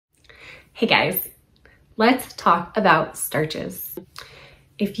Hey guys, let's talk about starches.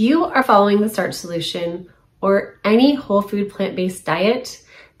 If you are following the Starch Solution or any whole food plant-based diet,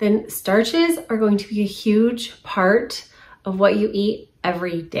 then starches are going to be a huge part of what you eat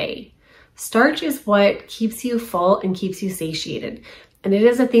every day. Starch is what keeps you full and keeps you satiated. And it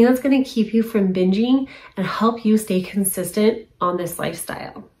is a thing that's going to keep you from binging and help you stay consistent on this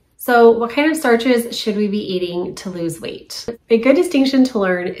lifestyle. So what kind of starches should we be eating to lose weight? A good distinction to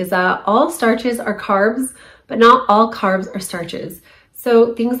learn is that all starches are carbs, but not all carbs are starches.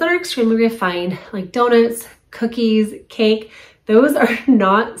 So things that are extremely refined, like donuts, cookies, cake, those are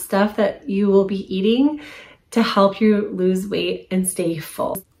not stuff that you will be eating to help you lose weight and stay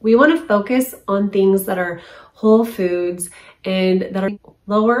full. We want to focus on things that are whole foods and that are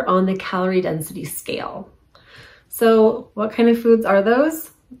lower on the calorie density scale. So what kind of foods are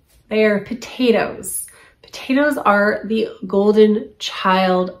those? They are potatoes. Potatoes are the golden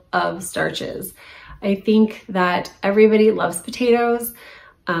child of starches. I think that everybody loves potatoes.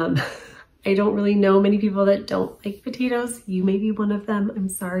 I don't really know many people that don't like potatoes. You may be one of them. I'm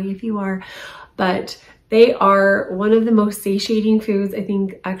sorry if you are, but they are one of the most satiating foods. I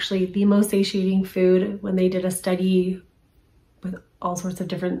think actually the most satiating food when they did a study with all sorts of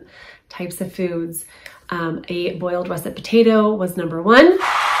different types of foods. A boiled russet potato was number one.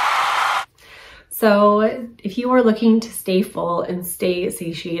 So if you are looking to stay full and stay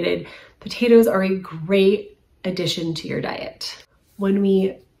satiated, potatoes are a great addition to your diet. When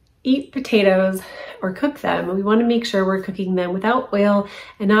we eat potatoes or cook them, we want to make sure we're cooking them without oil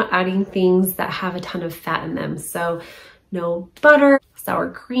and not adding things that have a ton of fat in them. So no butter,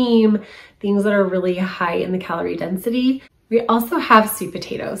 sour cream, things that are really high in the calorie density. We also have sweet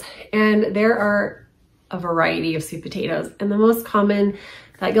potatoes, and there are a variety of sweet potatoes. And the most common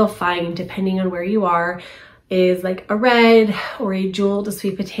that you'll find, depending on where you are, is like a red or a jeweled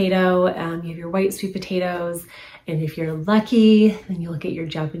sweet potato. You have your white sweet potatoes. And if you're lucky, then you'll get your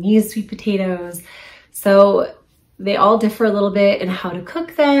Japanese sweet potatoes. So they all differ a little bit in how to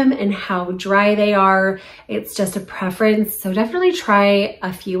cook them and how dry they are. It's just a preference. So definitely try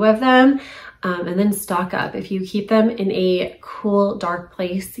a few of them. And then stock up. If you keep them in a cool, dark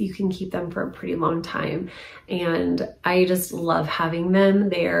place, you can keep them for a pretty long time. And I just love having them.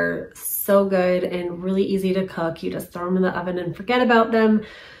 They're so good and really easy to cook. You just throw them in the oven and forget about them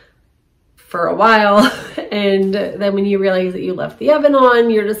for a while. And then when you realize that you left the oven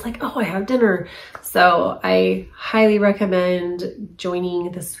on, you're just like, oh, I have dinner. So I highly recommend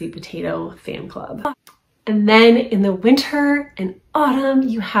joining the sweet potato fan club. And then in the winter and autumn,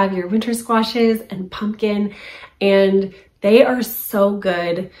 you have your winter squashes and pumpkin, and they are so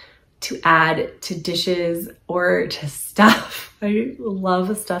good to add to dishes or to stuff. I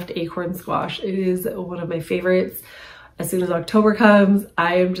love stuffed acorn squash. It is one of my favorites. As soon as October comes,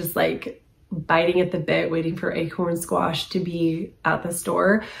 I am just like biting at the bit, waiting for acorn squash to be at the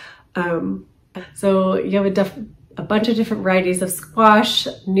store. So you have a bunch of different varieties of squash.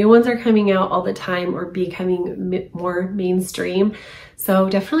 New ones are coming out all the time or becoming more mainstream. So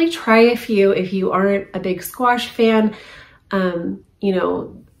definitely try a few if you aren't a big squash fan. You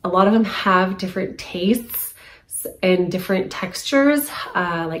know, a lot of them have different tastes and different textures,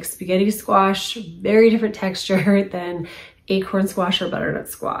 like spaghetti squash, very different texture than acorn squash or butternut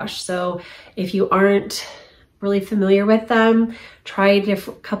squash. So if you aren't really familiar with them, try a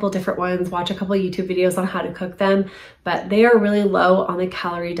couple different ones, watch a couple YouTube videos on how to cook them, but they are really low on the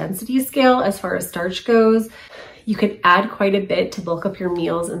calorie density scale as far as starch goes. You can add quite a bit to bulk up your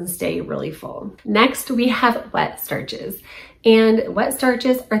meals and stay really full. Next, we have wet starches. And wet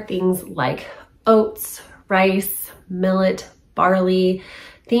starches are things like oats, rice, millet, barley,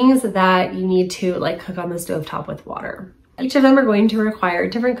 things that you need to like cook on the stovetop with water. Each of them are going to require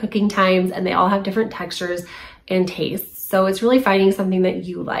different cooking times, and they all have different textures and tastes. So it's really finding something that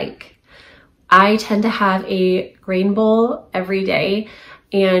you like. I tend to have a grain bowl every day,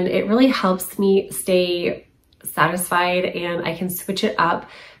 and it really helps me stay satisfied, and I can switch it up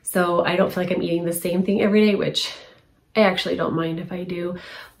so I don't feel like I'm eating the same thing every day, which I actually don't mind if I do,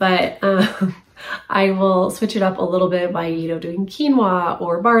 but I will switch it up a little bit by, you know, doing quinoa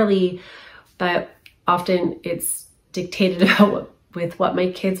or barley, but often it's dictated with what my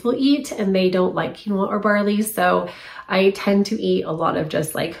kids will eat, and they don't like quinoa or barley. So I tend to eat a lot of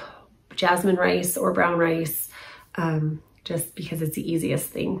just like jasmine rice or brown rice, just because it's the easiest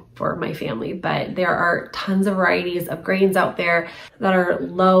thing for my family. But there are tons of varieties of grains out there that are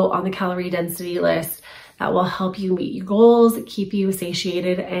low on the calorie density list that will help you meet your goals, keep you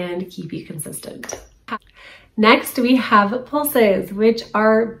satiated, and keep you consistent. Next, we have pulses, which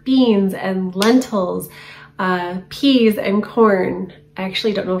are beans and lentils. peas and corn. I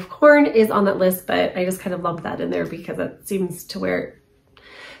actually don't know if corn is on that list, but I just kind of lumped that in there because it seems to where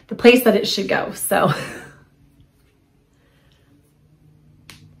the place that it should go. So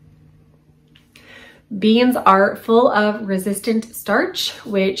beans are full of resistant starch,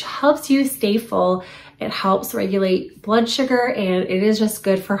 which helps you stay full. It helps regulate blood sugar, and it is just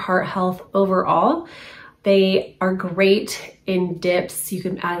good for heart health overall. They are great in dips. You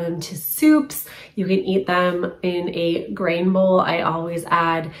can add them to soups. You can eat them in a grain bowl. I always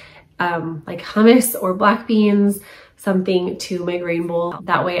add like hummus or black beans, something to my grain bowl.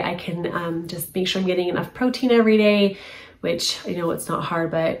 That way I can just make sure I'm getting enough protein every day, which I know it's not hard,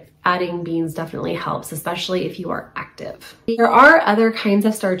 but adding beans definitely helps, especially if you are active. There are other kinds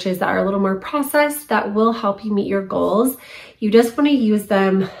of starches that are a little more processed that will help you meet your goals. You just want to use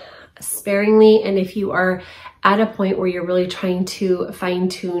them sparingly, and if you are at a point where you're really trying to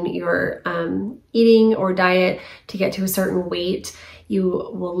fine-tune your eating or diet to get to a certain weight, you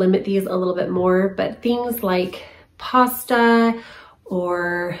will limit these a little bit more. But things like pasta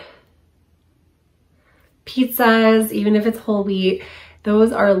or pizzas, even if it's whole wheat,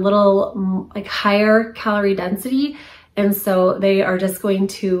 those are a little like higher calorie density, and so they are just going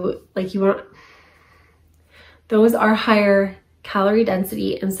to, like, those are higher calorie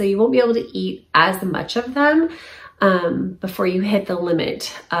density, and so you won't be able to eat as much of them before you hit the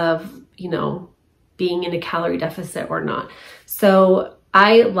limit of, you know, being in a calorie deficit or not. So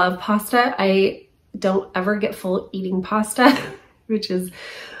I love pasta. I don't ever get full eating pasta, which is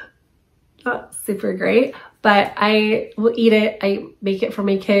not super great, but I will eat it. I make it for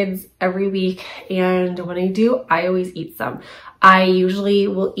my kids every week, and when I do, I always eat some. I usually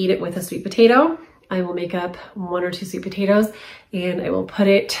will eat it with a sweet potato. I will make up 1 or 2 sweet potatoes, and I will put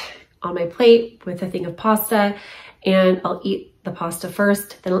it on my plate with a thing of pasta, and I'll eat the pasta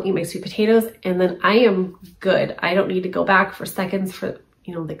first, then I'll eat my sweet potatoes, and then I am good. I don't need to go back for seconds for,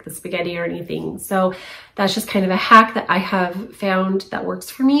 you know, like the spaghetti or anything. So that's just kind of a hack that I have found that works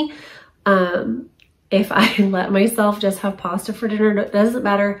for me. If I let myself just have pasta for dinner, it doesn't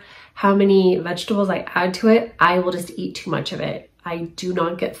matter how many vegetables I add to it, I will just eat too much of it. I do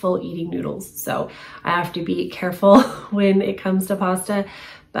not get full eating noodles, so I have to be careful when it comes to pasta,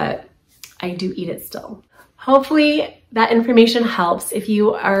 but I do eat it still. Hopefully that information helps. If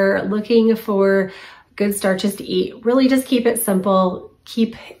you are looking for good starches to eat, really just keep it simple.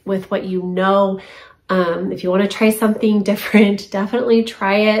 Keep with what you know. If you want to try something different, definitely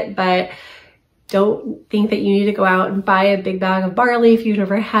try it, but don't think that you need to go out and buy a big bag of barley if you've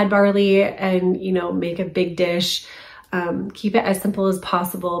never had barley and, you know, make a big dish. Keep it as simple as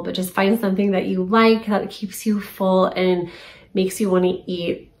possible, but just find something that you like, that keeps you full and makes you want to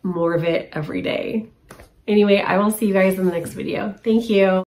eat more of it every day. Anyway, I will see you guys in the next video. Thank you.